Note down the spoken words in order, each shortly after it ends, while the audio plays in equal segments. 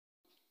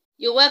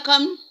You're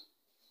welcome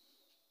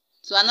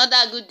to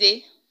another good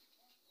day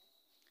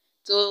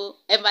to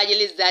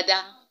Evangelist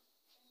Dada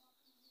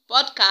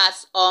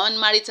podcast on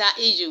marital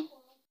issue.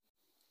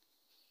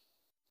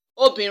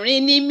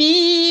 Obìnrin ni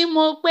mí,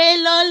 mo pé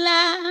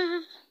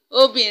lọ́lá.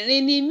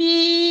 Obìnrin ni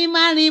mí,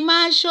 má rìn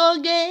má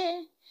ṣoge.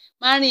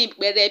 Má rìn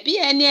pẹ̀rẹ̀ bí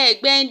ẹni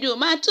ẹ̀gbẹ́ ń dùn,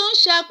 má tún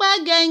ṣapá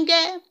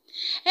gẹ́ngẹ́.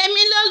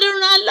 Èmi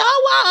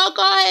lolùrànlọ́wọ́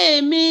ọkọ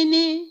èmi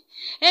ni.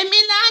 Èmi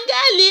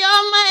láńgẹ́lì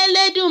ọmọ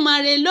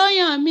Elédùmarè ló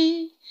yàn mí.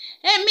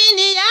 Èmi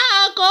nìyá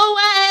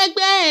àkọ́wá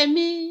ẹgbẹ́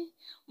mi.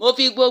 Mo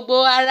fi gbogbo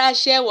ara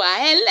ṣẹwà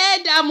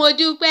Ẹlẹ́dàá mo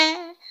dúpẹ́.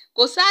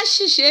 Kò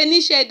sáṣìṣe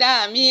níṣẹ̀dá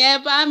mi, ẹ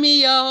bá mi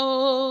yọ̀ o.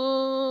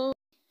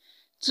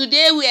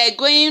 Today we are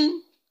going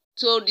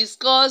to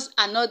discuss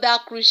another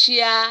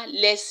crucial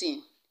lesson.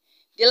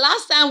 The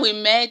last time we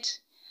met,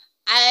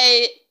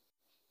 I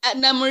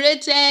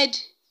enumerated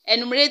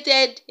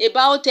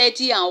about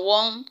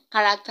 31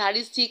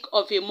 characteristics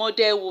of a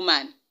model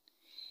woman.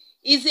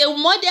 It's a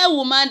model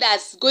woman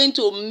that's going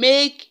to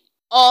make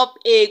up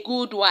a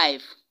good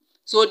wife.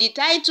 So the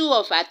title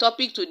of our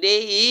topic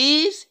today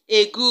is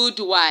A Good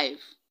Wife.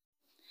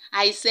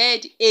 I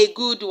said a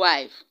good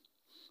wife.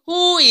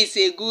 Who is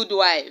a good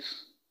wife?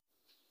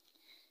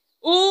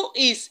 Who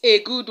is a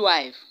good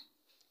wife?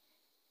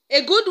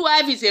 A good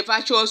wife is a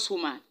virtuous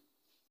woman.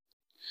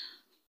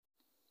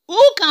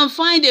 Who can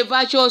find a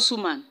virtuous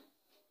woman?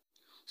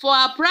 For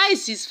her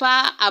price is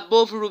far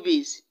above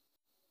rubies.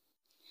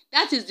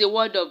 That is the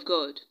word of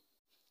God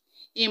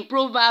in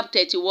Proverbs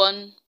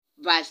 31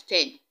 verse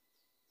 10.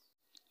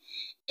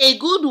 A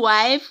good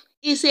wife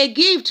is a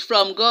gift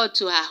from God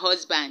to her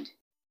husband.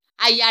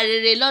 Aya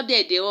rere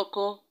lọ́dẹ̀dẹ̀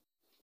ọkọ.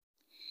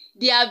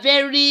 There are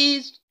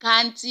very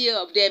scanty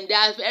of them. There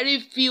are very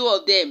few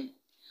of them.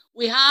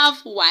 We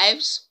have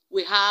wives,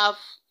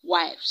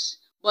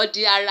 but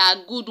there are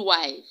good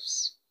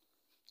wives.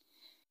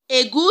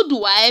 A good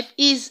wife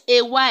is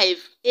a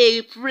wife,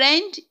 a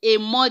friend, a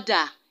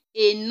mother,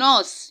 a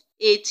nurse,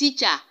 a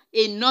teacher,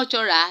 a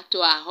nurturer to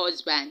her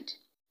husband.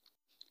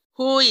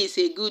 Who is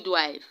a good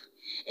wife?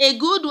 A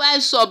good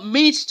wife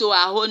submits to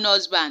her own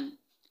husband.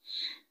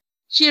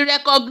 She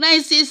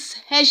recognizes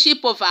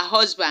headship of her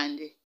husband.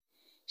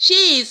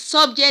 She is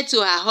subject to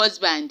her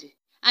husband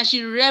and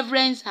she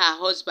reverences her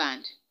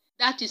husband.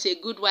 That is a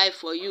good wife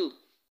for you.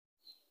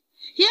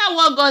 Hear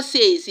what God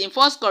says in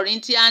 1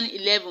 Corinthians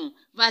 11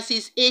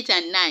 verses 8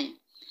 and 9.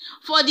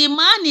 For the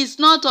man is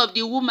not of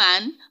the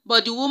woman,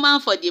 but the woman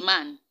for the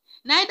man.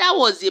 Neither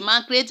was the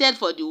man created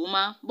for the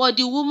woman, but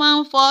the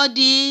woman for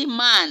the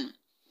man.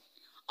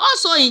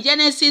 Also in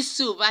Genesis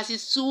 2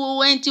 verses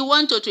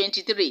 21 to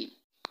 23.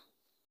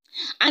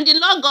 And the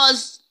Lord God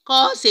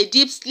caused a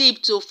deep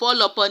sleep to fall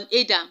upon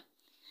Adam,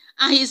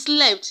 and he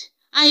slept,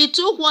 and he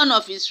took one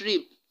of his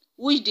ribs,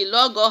 which the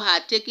Lord God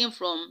had taken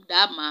from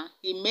that man,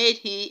 he made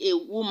a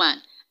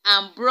woman,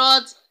 and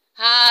brought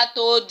her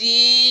to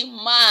the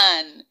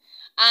man.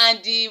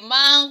 And the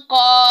man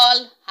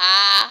called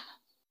her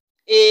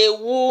a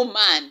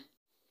woman,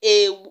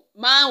 a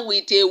man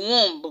with a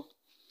womb.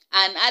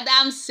 And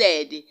Adam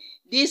said,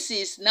 This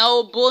is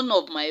now bone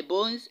of my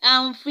bones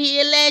and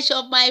flesh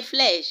of my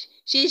flesh.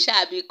 She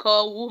shall be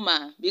called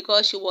woman,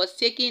 because she was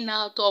taken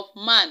out of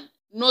man.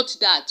 Note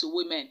that,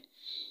 women.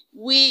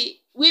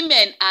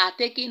 Women are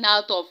taken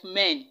out of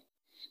men,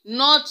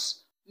 not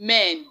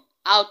men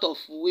out of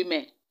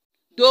women.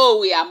 Though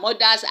we are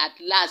mothers at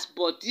last,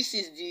 but this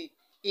is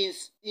in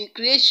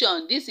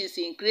creation. This is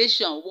in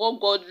creation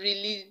what God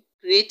really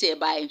created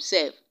by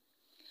himself.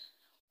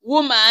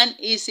 Woman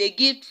is a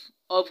gift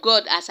of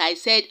God, as I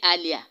said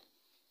earlier.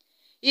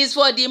 It's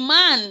for the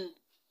man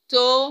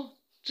to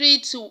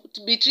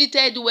be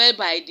treated well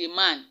by the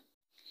man.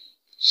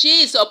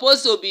 She is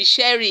supposed to be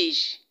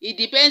cherished. It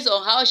depends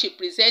on how she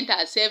presents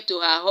herself to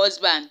her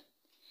husband.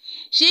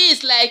 She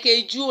is like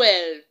a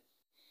jewel.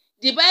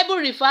 The Bible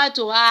refers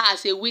to her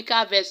as a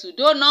weaker vessel.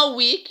 Though not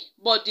weak,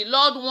 but the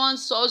Lord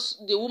wants us,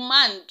 the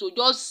woman, to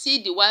just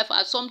see the wife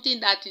as something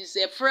that is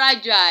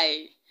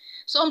fragile,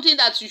 something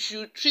that you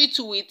should treat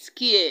with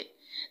care,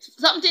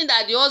 something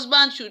that the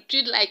husband should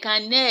treat like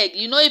an egg.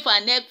 You know, if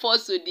an egg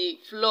falls to the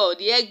floor,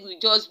 the egg will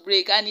just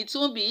break and it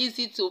won't be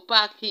easy to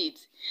pack it.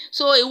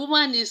 So a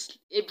woman is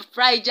a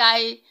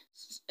fragile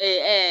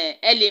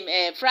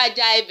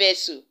fragile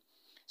vessel.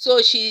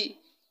 So she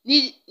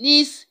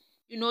needs,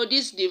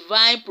 this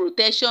divine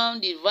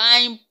protection,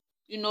 divine,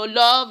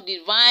 love,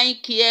 divine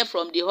care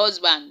from the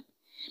husband.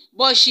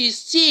 But she's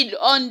still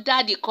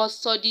under the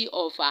custody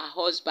of her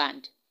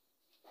husband.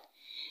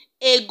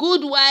 A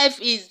good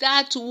wife is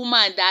that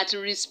woman that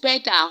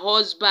respects her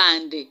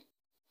husband.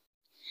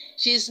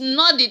 She's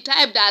not the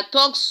type that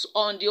talks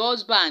on the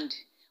husband.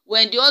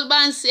 When the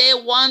husband say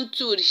 1,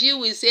 2, she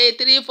will say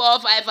 3, 4,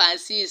 5, and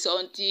 6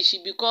 until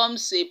she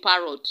becomes a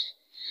parrot.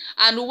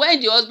 And when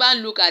the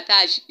husband look at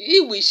her,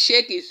 he will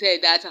shake his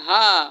head that,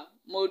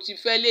 mo ti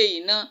fẹ́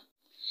lèyí náà.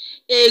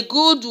 A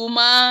good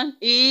woman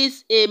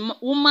is a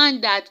woman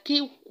that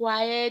keep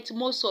quiet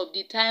most of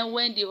the time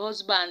when the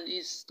husband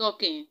is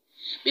talking.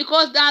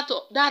 because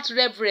that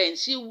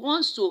reverence, she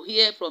wants to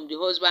hear from the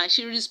husband.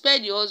 She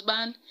respects the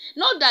husband.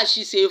 Not that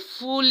she's a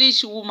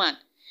foolish woman.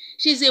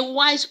 She's a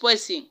wise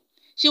person.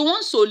 She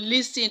wants to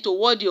listen to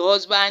what the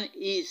husband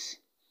is.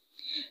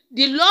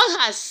 The Lord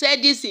has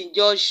said this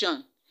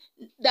injunction,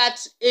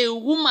 that a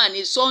woman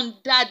is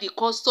under the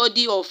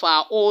custody of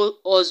her own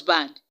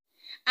husband,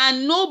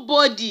 and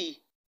nobody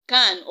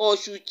can or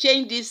should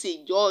change this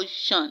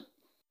injunction.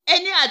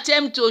 Any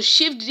attempt to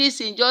shift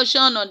this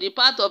injunction on the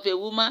part of a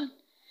woman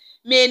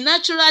may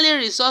naturally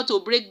result to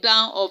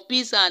breakdown of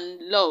peace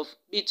and love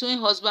between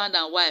husband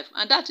and wife,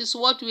 and that is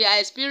what we are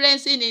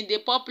experiencing in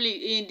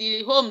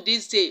the home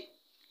this day.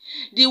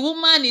 The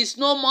woman is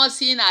no more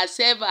seeing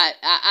herself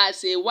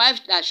as a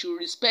wife that should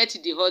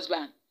respect the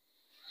husband.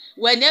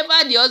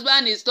 Whenever the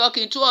husband is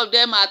talking, two of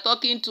them are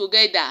talking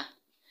together.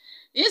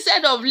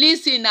 Instead of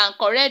listening and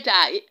correct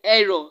her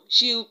error,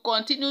 she will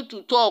continue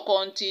to talk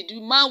until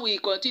the man will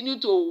continue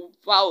to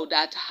vow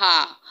that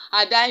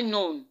had I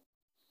known.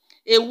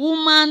 A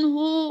woman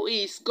who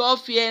is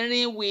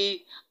God-fearing will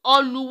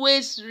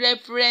always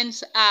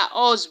reference her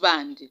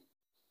husband.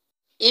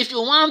 If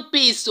you want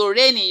peace to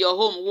reign in your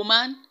home,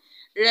 woman,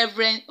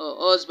 reverence your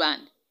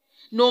husband.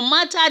 No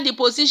matter the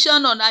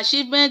position or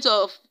achievement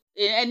of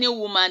any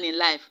woman in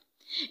life,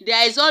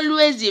 there is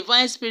always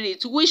divine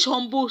spirit which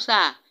humbles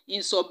her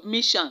in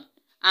submission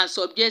and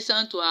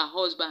subjection to her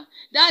husband.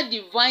 That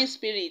divine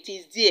spirit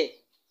is there.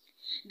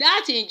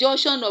 That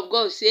injunction of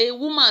God say,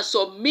 woman,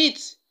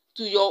 submit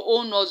to your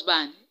own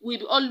husband,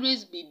 will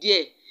always be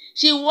there.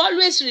 She will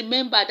always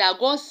remember that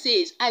God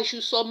says, I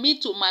should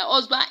submit to my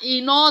husband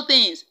in all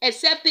things,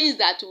 except things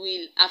that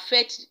will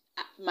affect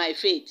my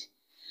faith.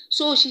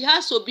 So she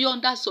has to be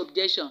under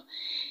subjection.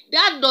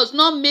 That does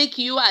not make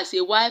you as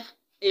a wife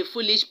a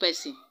foolish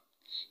person.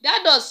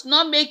 That does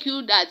not make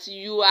you that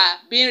you are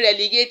being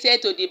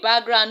relegated to the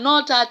background.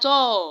 Not at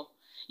all.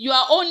 You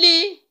are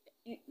only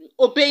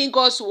obeying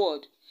God's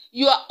word.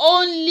 You are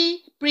only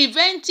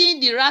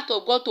preventing the wrath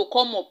of God to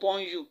come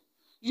upon you.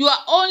 You are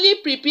only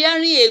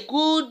preparing a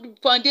good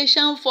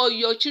foundation for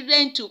your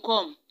children to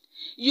come.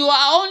 You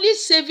are only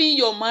saving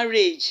your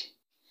marriage.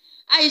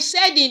 I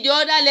said in the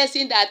other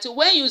lesson that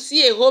when you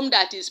see a home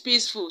that is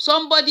peaceful,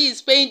 somebody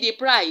is paying the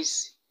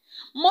price.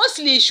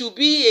 Mostly it should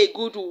be a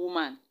good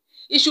woman.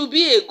 It should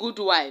be a good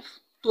wife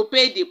to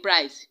pay the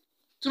price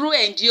through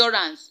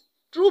endurance,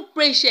 through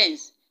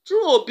patience,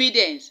 through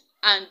obedience,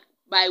 and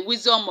by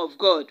wisdom of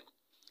God.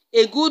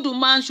 A good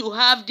woman should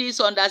have this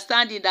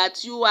understanding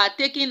that you are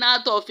taken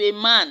out of a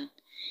man.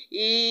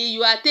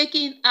 You are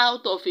taken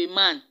out of a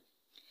man.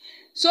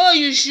 So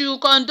you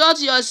should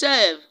conduct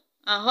yourself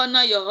and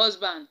honor your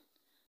husband.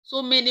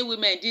 So many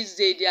women these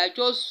days, they are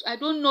just, I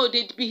don't know,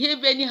 they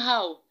behave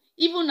anyhow.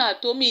 Even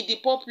at home in the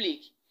public.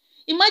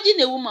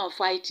 Imagine a woman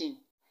fighting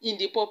in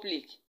the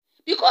public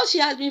because she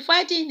has been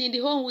fighting in the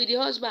home with the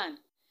husband.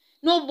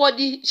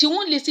 Nobody, she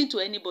won't listen to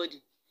anybody.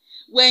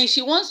 When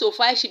she wants to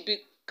fight, she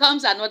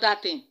becomes another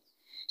thing.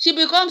 She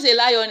becomes a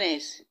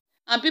lioness,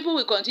 and people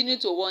will continue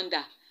to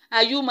wonder,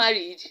 are you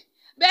married?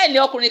 Bẹ́ẹ̀ ni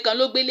ọkùnrin kan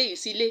ló gbélé yìí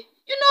sílé.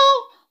 You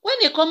know,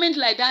 when a comment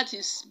like that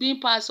is being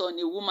passed on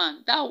a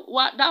woman,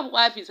 that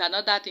wife is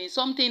another thing,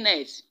 something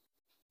else.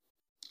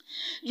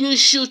 You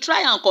should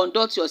try and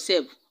conduct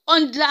yourself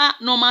under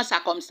normal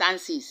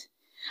circumstances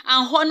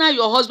and honor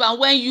your husband.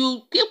 When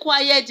you keep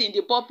quiet in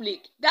the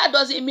public, that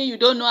doesn't mean you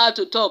don't know how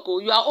to talk.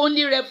 You are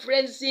only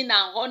referencing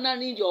and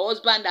honoring your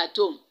husband at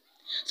home,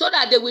 so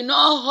that they will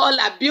not haul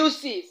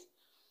abuses.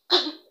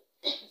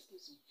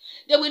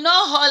 They will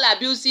not haul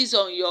abuses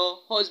on your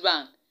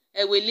husband.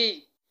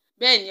 Ewele,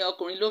 bẹ́ẹ̀ ni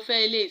ọkùnrin ló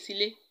fẹ́ eléyìí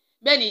sílé.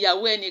 Bẹ́ẹ̀ ni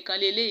ìyàwó ẹnìkan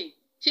leléyìí.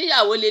 Ṣé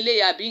ìyàwó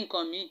leléyìí àbí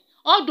nǹkan míì?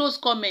 All those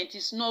comments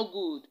is not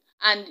good.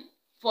 And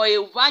for a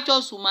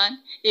virtuous woman,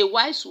 a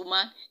wise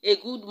woman, a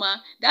good man,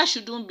 that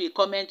shouldn't be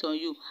comment on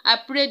you. I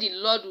pray the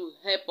Lord will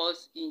help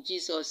us in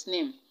Jesus'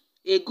 name.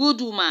 A good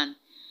woman,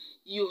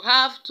 you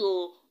have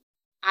to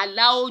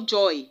allow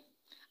joy,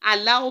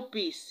 allow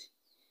peace,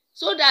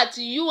 so that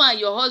you and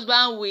your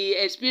husband will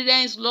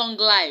experience long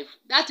life.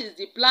 That is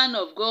the plan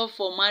of God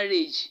for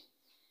marriage.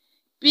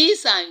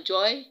 Peace and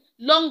joy,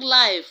 long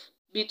life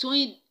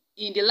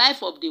in the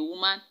life of the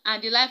woman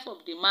and the life of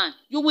the man.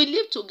 You will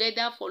live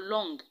together for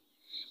long.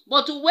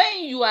 But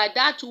when you are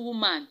that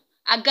woman,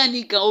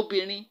 aganigan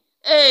obìnrin,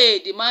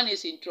 the man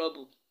is in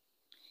trouble.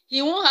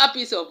 He won't have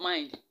peace of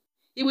mind.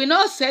 He will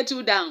not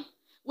settle down.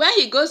 When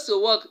he goes to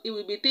work, he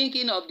will be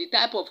thinking of the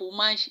type of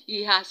woman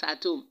he has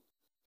at home.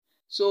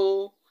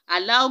 So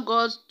allow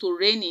God to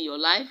reign in your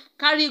life.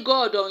 Carry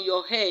God on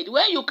your head.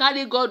 When you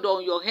carry God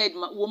on your head,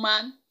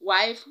 woman,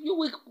 wife, you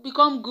will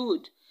become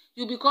good.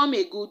 You become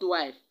a good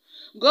wife.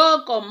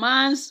 God's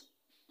commands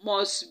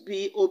must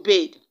be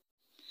obeyed.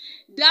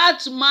 That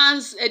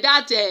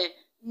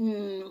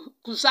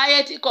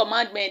society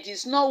commandment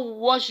is not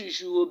what you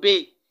should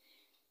obey.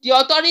 The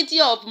authority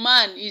of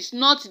man is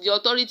not the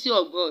authority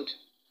of God.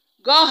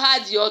 God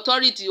has the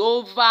authority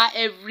over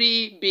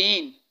every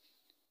being.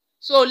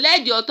 So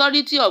let the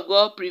authority of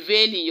God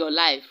prevail in your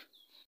life.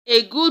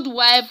 A good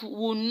wife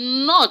will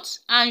not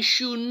and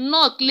should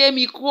not claim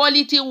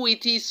equality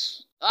with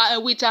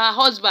her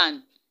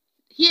husband.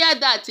 Hear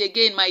that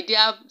again, my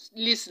dear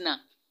listener.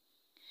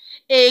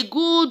 A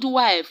good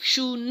wife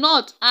should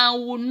not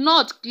and will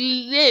not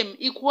claim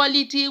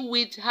equality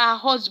with her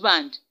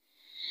husband.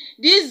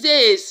 These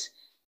days,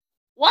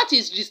 what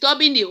is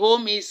disturbing the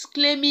home is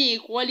claiming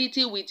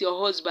equality with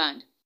your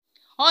husband.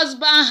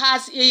 Husband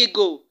has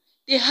ego.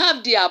 They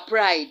have their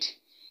pride.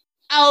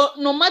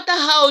 No matter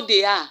how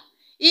they are,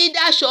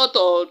 either short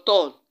or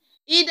tall,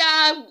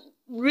 either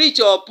rich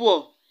or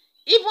poor,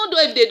 even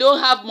though if they don't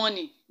have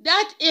money,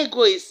 that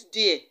ego is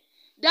there.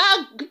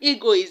 That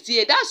ego is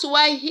there. That's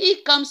why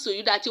he comes to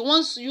you, that he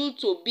wants you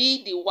to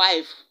be the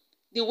wife,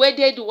 the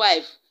wedded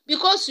wife,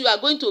 because you are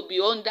going to be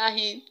under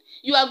him.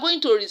 You are going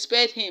to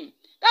respect him.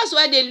 That's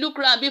why they look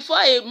around. Before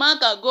a man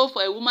can go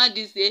for a woman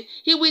this day,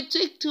 he will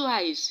think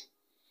twice.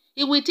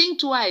 He will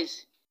think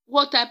twice.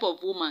 What type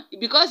of woman?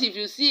 Because if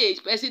you see a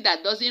person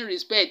that doesn't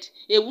respect,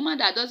 a woman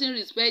that doesn't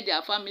respect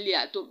their family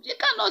at home, they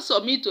cannot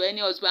submit to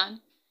any husband.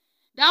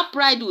 That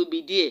pride will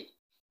be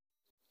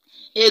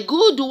there. A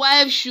good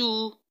wife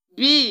should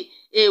be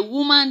a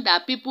woman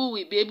that people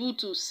will be able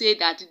to say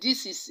that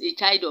this is a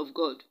child of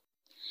God.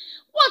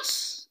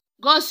 What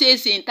God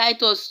says in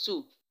Titus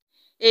 2,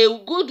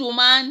 a good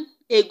woman,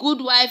 a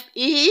good wife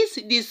is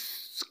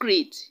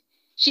discreet.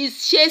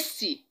 She's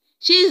chastity.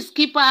 She is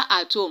keeper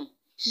at home.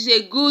 She's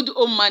a good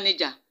home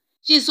manager.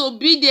 She's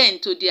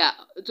obedient to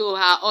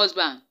her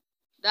husband.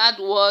 That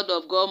word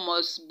of God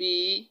must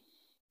be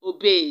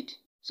obeyed,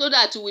 so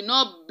that you will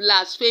not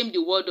blaspheme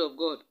the word of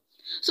God,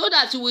 so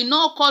that you will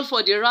not call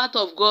for the wrath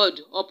of God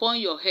upon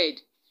your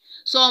head.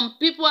 Some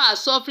people are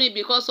suffering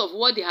because of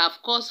what they have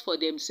caused for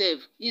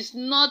themselves. It's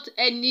not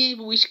any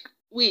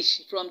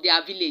wish from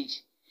their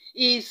village.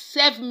 It's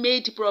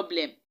self-made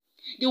problem.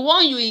 The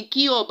one you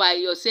incur by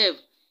yourself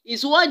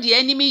is what the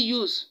enemy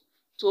use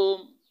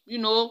to,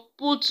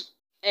 put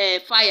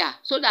fire,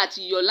 so that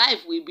your life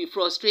will be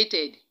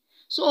frustrated.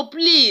 So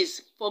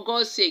please, for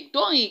God's sake,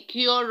 don't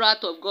incur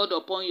wrath of God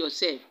upon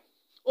yourself.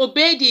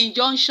 Obey the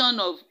injunction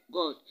of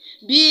God.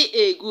 Be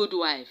a good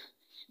wife.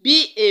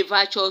 Be a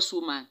virtuous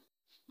woman.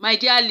 My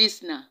dear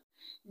listener,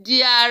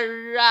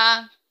 there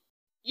are,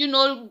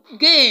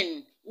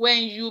 gain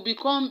when you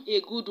become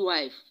a good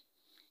wife.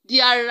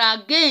 There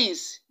are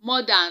gains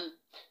more than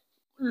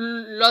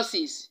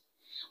losses.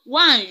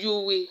 1, you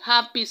will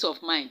have peace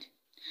of mind.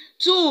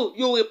 2,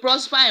 you will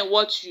prosper in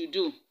what you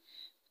do.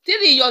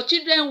 3, your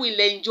children will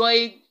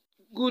enjoy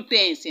good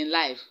things in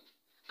life.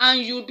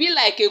 And you'll be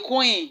like a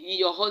queen in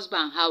your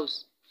husband's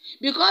house.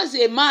 Because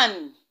a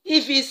man,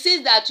 if he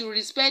sees that you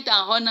respect and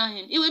honor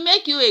him, he will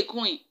make you a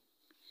queen.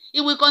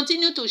 He will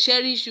continue to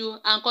cherish you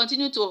and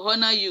continue to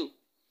honor you.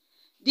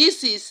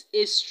 This is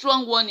a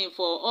strong warning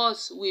for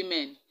us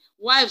women,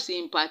 wives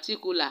in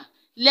particular.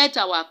 Let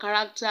our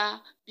character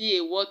be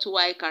a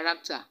worthwhile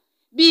character.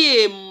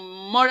 Be a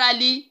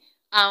morally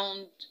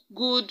and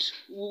good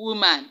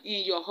woman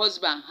in your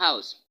husband's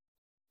house.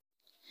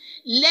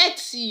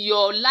 Let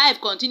your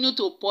life continue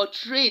to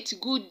portray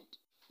good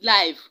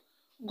life,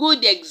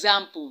 good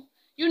example.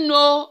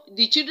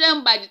 The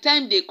children, by the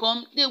time they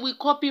come, they will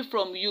copy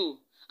from you.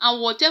 And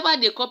whatever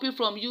they copy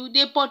from you,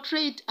 they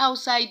portray it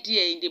outside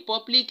there, in the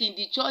public, in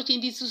the church,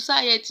 in the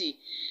society.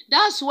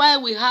 That's why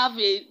we have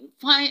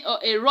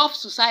a rough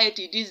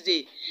society this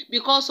day,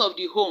 because of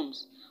the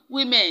homes.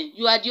 Women,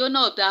 you are the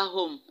owner of that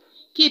home.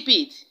 Keep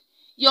it.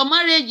 Your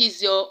marriage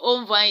is your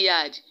own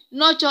vineyard.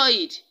 Nurture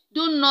it.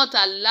 Do not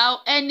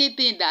allow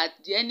anything that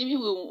the enemy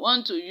will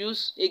want to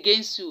use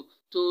against you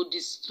to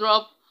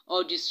disrupt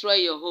or destroy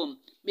your home.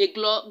 May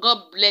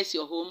God bless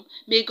your home.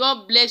 May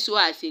God bless you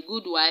as a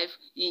good wife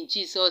in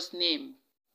Jesus' name.